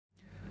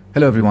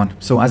Hello everyone.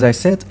 So as I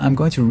said, I'm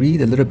going to read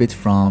a little bit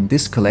from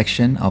this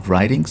collection of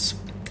writings.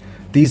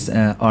 These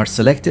are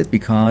selected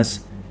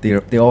because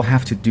they all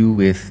have to do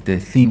with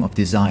the theme of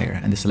desire,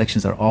 and the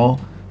selections are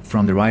all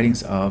from the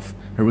writings of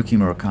Haruki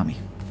Murakami.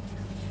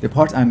 The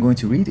part I'm going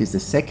to read is the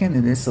second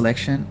in this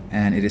selection,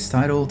 and it is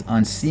titled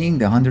On Seeing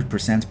the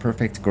 100%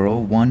 Perfect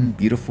Girl One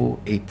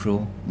Beautiful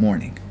April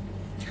Morning.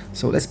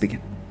 So let's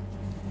begin.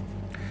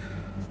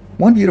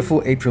 One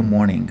beautiful April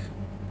morning,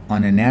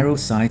 on a narrow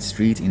side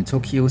street in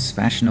Tokyo's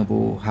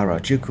fashionable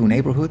Harajuku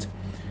neighborhood,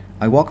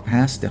 I walk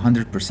past the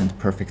 100%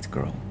 perfect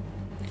girl.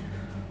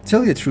 Tell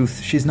you the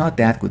truth, she's not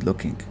that good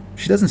looking.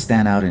 She doesn't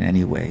stand out in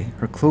any way.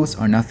 Her clothes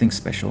are nothing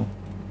special.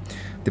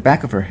 The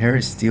back of her hair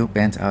is still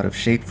bent out of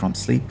shape from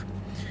sleep.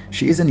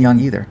 She isn't young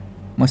either.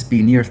 Must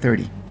be near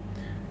 30.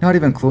 Not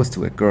even close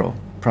to a girl,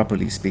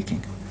 properly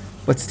speaking.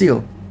 But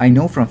still, I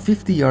know from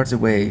 50 yards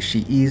away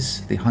she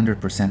is the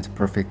 100%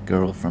 perfect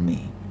girl for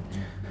me.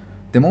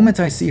 The moment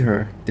I see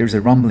her, there's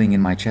a rumbling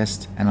in my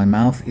chest and my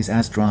mouth is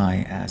as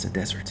dry as a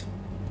desert.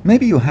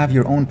 Maybe you have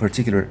your own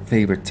particular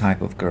favorite type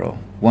of girl,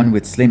 one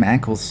with slim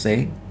ankles,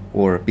 say,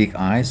 or big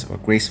eyes, or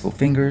graceful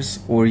fingers,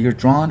 or you're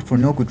drawn for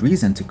no good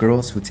reason to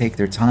girls who take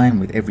their time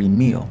with every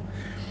meal.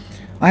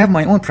 I have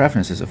my own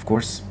preferences, of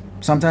course.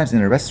 Sometimes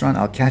in a restaurant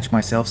I'll catch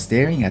myself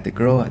staring at the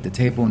girl at the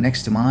table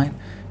next to mine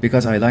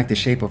because I like the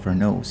shape of her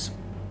nose.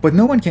 But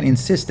no one can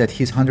insist that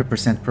his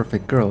 100%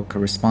 perfect girl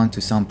correspond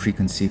to some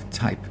preconceived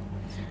type.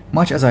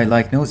 Much as I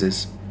like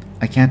noses,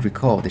 I can't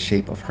recall the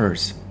shape of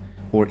hers,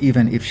 or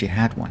even if she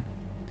had one.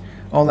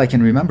 All I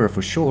can remember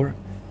for sure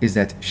is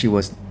that she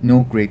was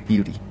no great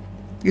beauty.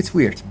 It's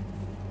weird.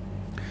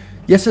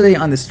 Yesterday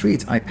on the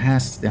street, I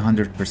passed the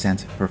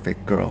 100%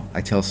 perfect girl,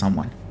 I tell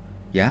someone.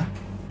 Yeah?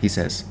 He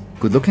says.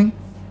 Good looking?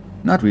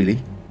 Not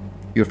really.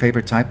 Your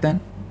favorite type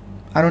then?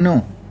 I don't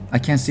know. I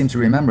can't seem to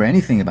remember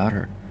anything about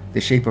her. The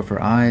shape of her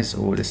eyes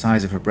or the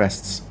size of her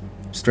breasts.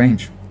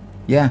 Strange.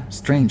 Yeah,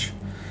 strange.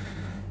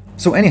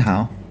 So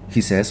anyhow, he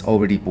says,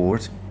 already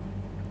bored.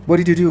 What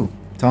did you do?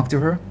 Talk to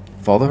her?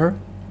 Follow her?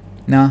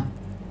 Nah,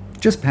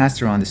 just passed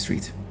her on the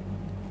street.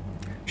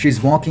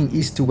 She's walking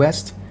east to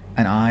west,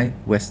 and I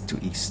west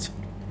to east.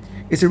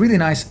 It's a really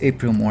nice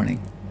April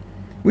morning.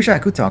 Wish I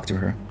could talk to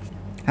her.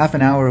 Half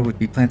an hour would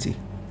be plenty.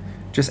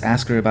 Just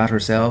ask her about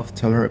herself,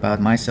 tell her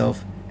about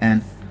myself,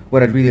 and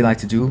what I'd really like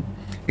to do,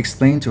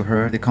 explain to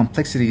her the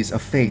complexities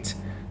of fate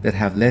that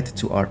have led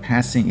to our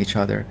passing each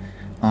other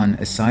on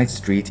a side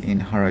street in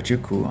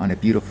Harajuku on a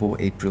beautiful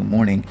April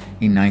morning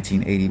in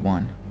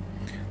 1981.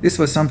 This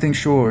was something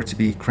sure to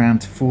be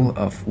crammed full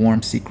of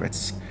warm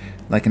secrets,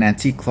 like an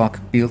antique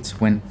clock built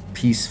when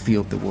peace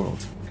filled the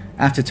world.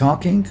 After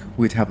talking,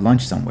 we'd have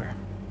lunch somewhere,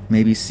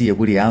 maybe see a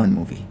Woody Allen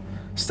movie,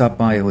 stop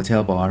by a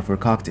hotel bar for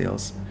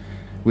cocktails.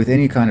 With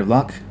any kind of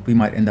luck, we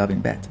might end up in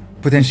bed.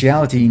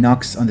 Potentiality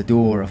knocks on the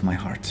door of my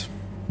heart.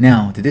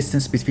 Now, the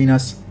distance between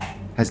us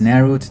has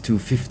narrowed to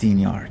 15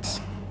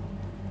 yards.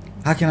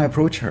 How can I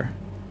approach her?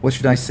 What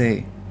should I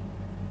say?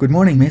 Good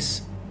morning,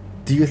 miss.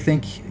 Do you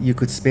think you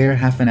could spare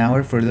half an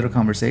hour for a little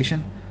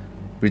conversation?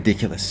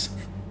 Ridiculous.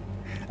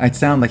 I'd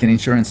sound like an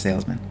insurance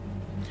salesman.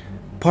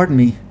 Pardon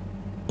me,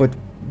 but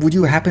would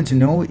you happen to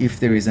know if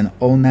there is an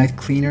all-night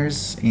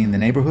cleaners in the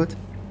neighborhood?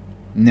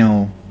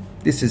 No,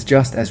 this is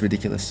just as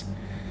ridiculous.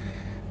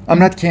 I'm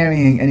not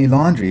carrying any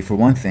laundry, for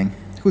one thing.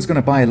 Who's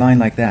gonna buy a line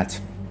like that?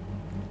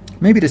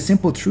 Maybe the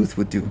simple truth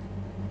would do.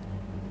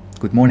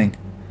 Good morning.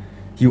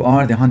 You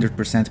are the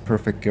 100%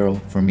 perfect girl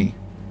for me.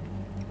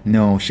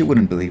 No, she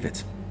wouldn't believe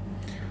it.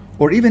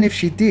 Or even if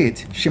she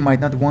did, she might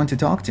not want to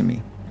talk to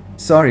me.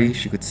 Sorry,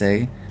 she could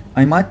say,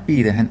 I might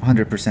be the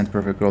 100%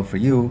 perfect girl for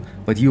you,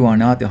 but you are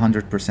not the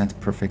 100%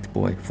 perfect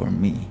boy for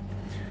me.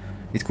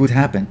 It could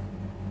happen.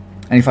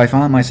 And if I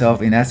found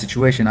myself in that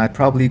situation, I'd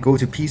probably go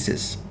to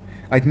pieces.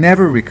 I'd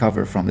never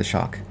recover from the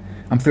shock.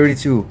 I'm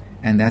 32,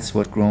 and that's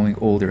what growing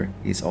older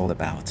is all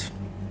about.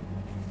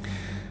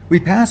 We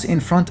pass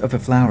in front of a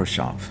flower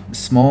shop. A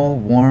small,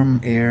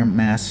 warm air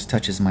mass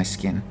touches my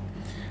skin.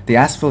 The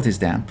asphalt is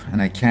damp, and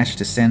I catch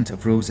the scent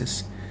of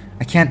roses.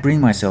 I can't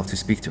bring myself to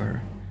speak to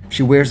her.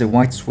 She wears a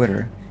white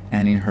sweater,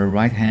 and in her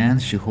right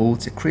hand she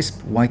holds a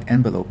crisp white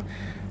envelope,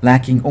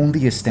 lacking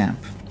only a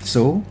stamp.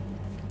 So,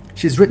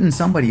 she's written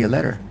somebody a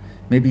letter,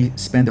 maybe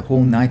spent a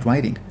whole night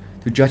writing,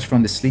 to judge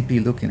from the sleepy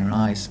look in her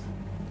eyes.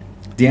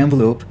 The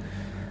envelope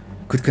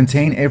could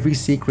contain every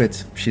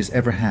secret she's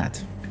ever had.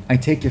 I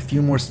take a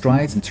few more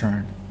strides and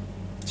turn.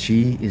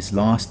 She is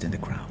lost in the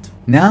crowd.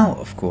 Now,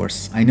 of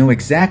course, I know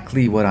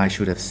exactly what I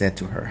should have said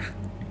to her.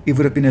 It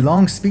would have been a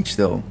long speech,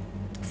 though.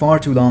 Far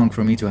too long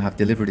for me to have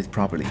delivered it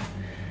properly.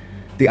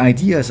 The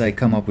ideas I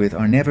come up with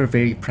are never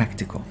very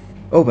practical.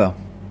 Oh well,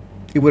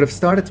 it would have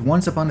started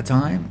once upon a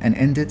time and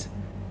ended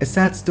a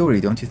sad story,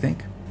 don't you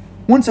think?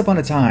 Once upon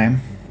a time,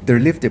 there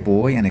lived a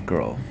boy and a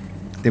girl.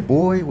 The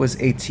boy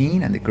was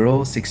 18 and the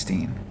girl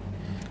 16.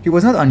 He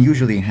was not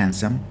unusually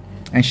handsome,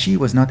 and she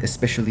was not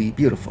especially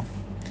beautiful.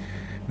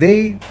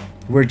 They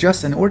were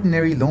just an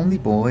ordinary lonely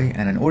boy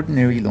and an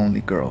ordinary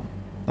lonely girl,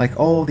 like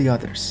all the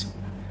others.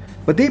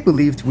 But they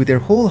believed with their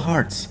whole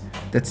hearts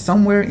that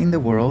somewhere in the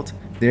world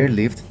there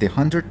lived the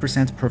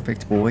 100%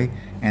 perfect boy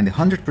and the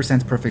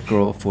 100% perfect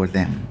girl for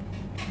them.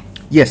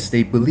 Yes,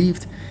 they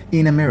believed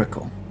in a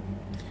miracle.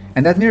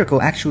 And that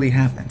miracle actually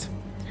happened.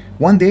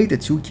 One day the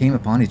two came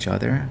upon each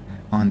other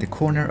on the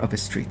corner of a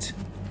street.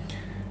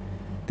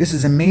 "This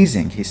is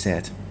amazing," he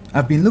said.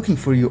 "I've been looking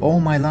for you all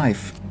my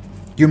life.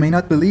 You may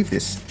not believe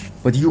this,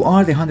 but you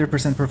are the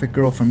 100% perfect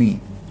girl for me.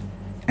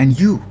 And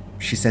you,"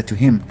 she said to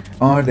him,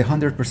 "are the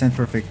 100%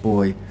 perfect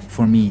boy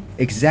for me,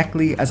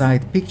 exactly as I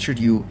had pictured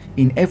you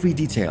in every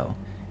detail.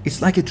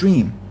 It's like a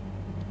dream."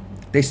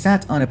 They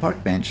sat on a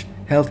park bench,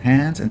 held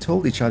hands, and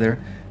told each other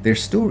their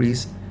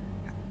stories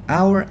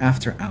hour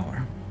after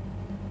hour.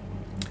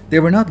 They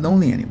were not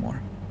lonely anymore.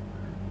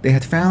 They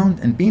had found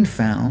and been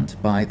found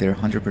by their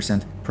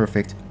 100%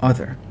 perfect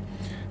other.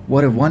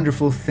 What a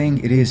wonderful thing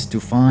it is to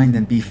find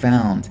and be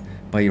found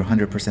by your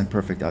 100%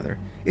 perfect other.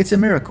 It's a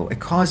miracle, a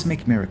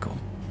cosmic miracle.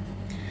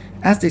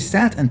 As they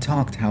sat and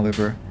talked,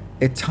 however,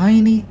 a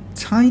tiny,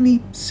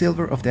 tiny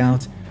sliver of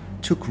doubt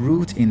took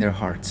root in their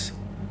hearts.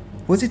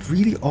 Was it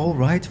really all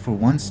right for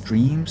one's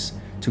dreams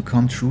to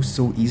come true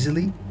so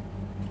easily?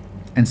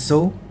 And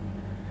so,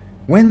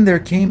 when there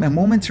came a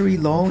momentary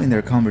lull in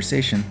their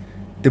conversation,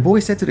 the boy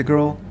said to the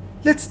girl,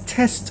 "Let's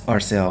test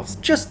ourselves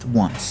just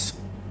once.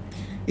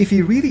 If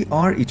we really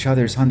are each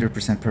other's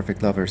 100%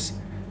 perfect lovers,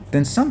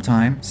 then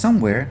sometime,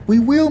 somewhere, we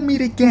will meet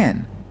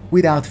again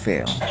without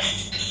fail.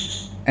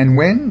 And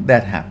when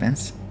that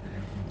happens,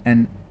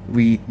 and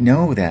we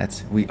know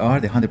that we are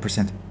the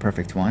 100%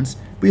 perfect ones,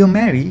 we'll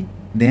marry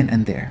then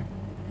and there.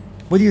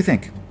 What do you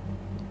think?"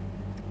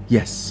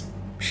 "Yes,"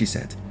 she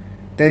said.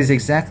 "That is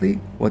exactly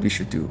what we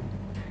should do."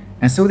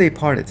 And so they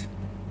parted,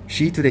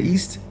 she to the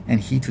east and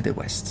he to the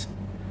west.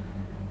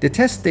 The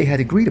test they had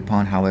agreed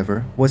upon,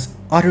 however, was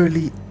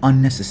utterly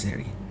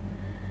unnecessary.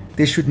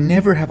 They should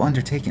never have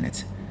undertaken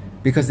it,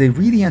 because they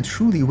really and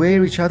truly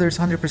were each other's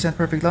 100%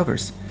 perfect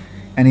lovers,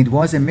 and it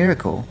was a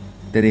miracle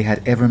that they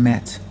had ever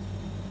met.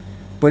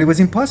 But it was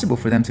impossible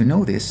for them to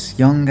know this,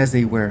 young as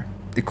they were.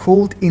 The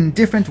cold,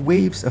 indifferent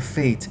waves of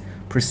fate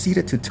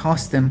proceeded to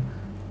toss them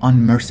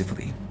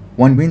unmercifully.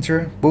 One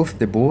winter, both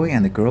the boy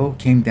and the girl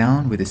came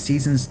down with the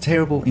season's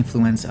terrible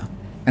influenza,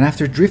 and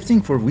after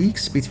drifting for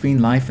weeks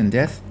between life and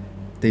death,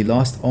 they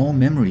lost all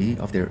memory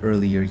of their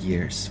earlier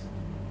years.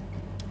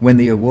 When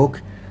they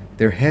awoke,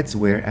 their heads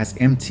were as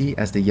empty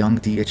as the young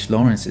D.H.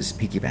 Lawrence's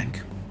piggy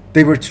bank.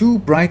 They were two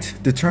bright,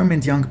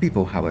 determined young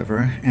people,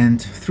 however,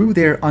 and through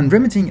their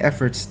unremitting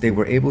efforts, they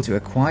were able to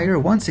acquire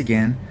once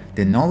again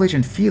the knowledge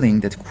and feeling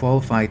that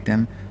qualified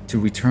them to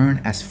return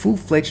as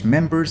full-fledged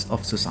members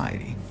of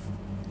society.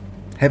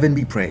 Heaven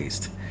be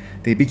praised.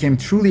 They became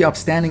truly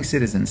upstanding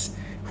citizens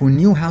who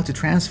knew how to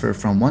transfer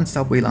from one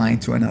subway line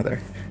to another,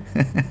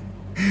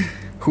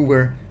 who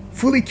were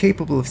fully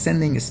capable of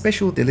sending a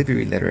special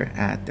delivery letter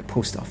at the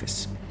post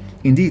office.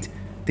 Indeed,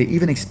 they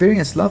even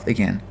experienced love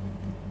again,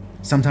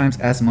 sometimes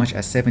as much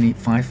as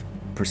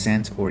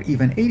 75% or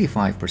even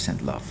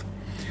 85% love.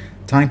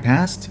 Time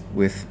passed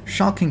with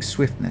shocking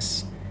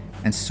swiftness,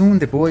 and soon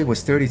the boy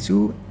was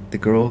 32, the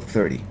girl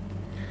 30.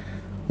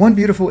 One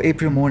beautiful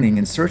April morning,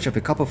 in search of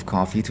a cup of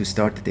coffee to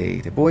start the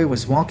day, the boy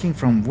was walking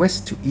from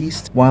west to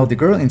east, while the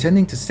girl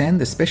intending to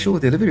send the special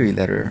delivery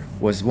letter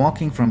was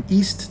walking from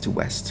east to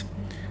west,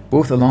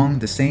 both along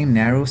the same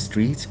narrow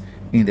street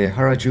in the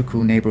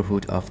Harajuku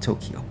neighborhood of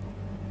Tokyo.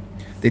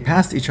 They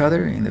passed each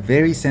other in the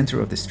very center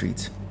of the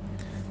street.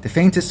 The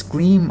faintest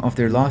gleam of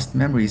their lost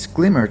memories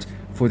glimmered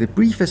for the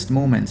briefest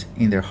moment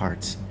in their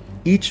hearts.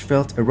 Each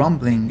felt a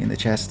rumbling in the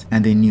chest,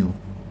 and they knew,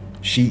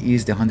 she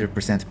is the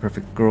 100%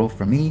 perfect girl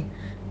for me,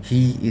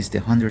 he is the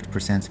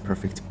 100%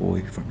 perfect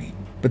boy for me.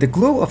 But the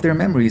glow of their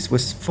memories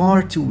was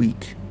far too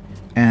weak,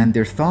 and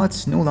their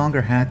thoughts no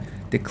longer had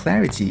the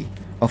clarity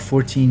of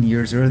 14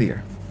 years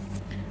earlier.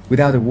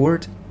 Without a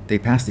word, they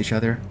passed each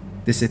other,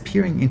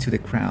 disappearing into the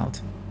crowd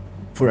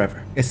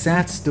forever. A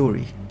sad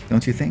story,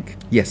 don't you think?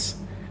 Yes,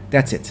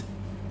 that's it.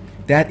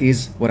 That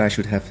is what I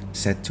should have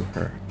said to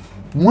her.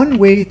 One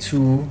way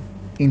to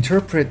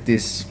interpret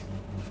this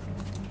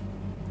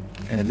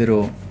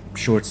little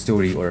short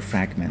story or a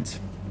fragment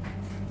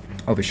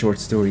of a short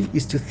story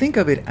is to think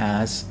of it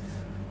as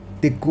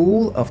the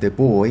goal of the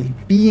boy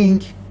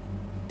being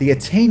the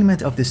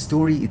attainment of the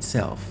story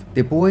itself.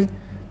 The boy,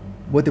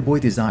 what the boy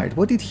desired.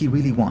 What did he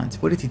really want?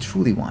 What did he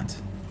truly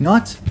want?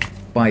 Not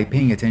by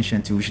paying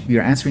attention to, we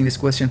are answering this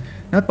question,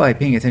 not by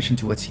paying attention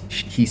to what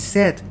he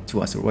said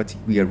to us or what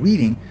we are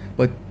reading,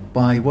 but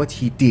by what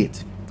he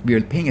did. We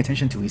are paying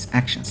attention to his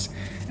actions.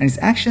 And his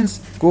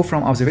actions go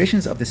from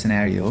observations of the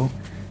scenario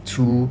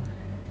to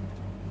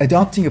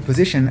adopting a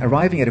position,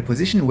 arriving at a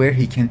position where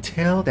he can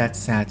tell that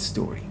sad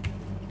story.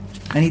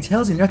 And he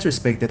tells in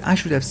retrospect that I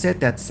should have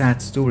said that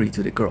sad story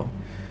to the girl.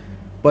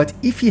 But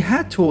if he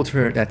had told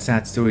her that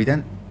sad story,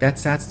 then that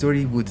sad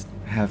story would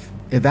have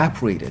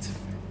evaporated.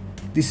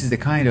 This is the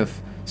kind of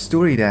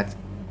story that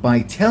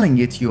by telling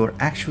it, you're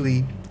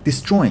actually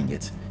destroying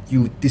it.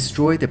 You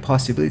destroy the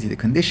possibility, the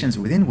conditions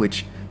within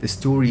which the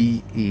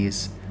story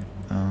is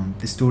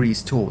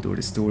told, or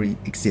the story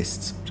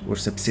exists or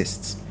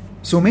subsists.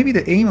 So maybe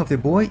the aim of the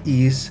boy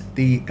is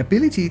the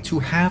ability to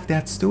have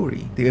that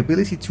story, the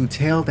ability to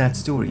tell that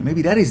story.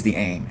 Maybe that is the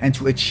aim. And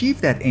to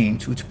achieve that aim,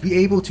 to be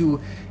able to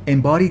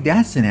embody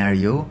that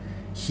scenario,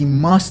 he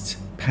must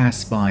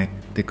pass by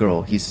the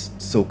girl, his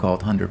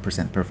so-called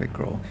 100% perfect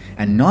girl,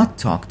 and not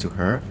talk to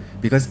her,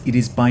 because it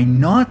is by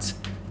not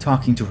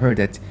talking to her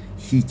that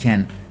he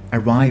can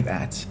arrive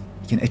at,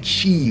 he can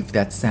achieve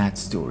that sad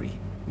story.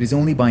 It is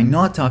only by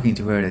not talking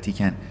to her that he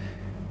can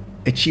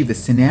achieve the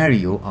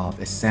scenario of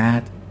a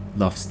sad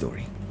love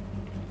story.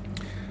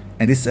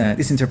 And this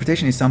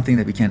interpretation is something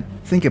that we can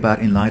think about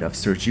in light of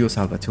Sergio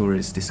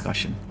Salvatore's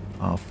discussion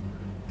of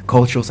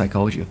cultural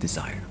psychology of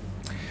desire.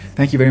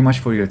 Thank you very much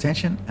for your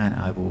attention, and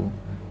I will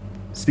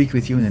speak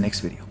with you in the next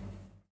video.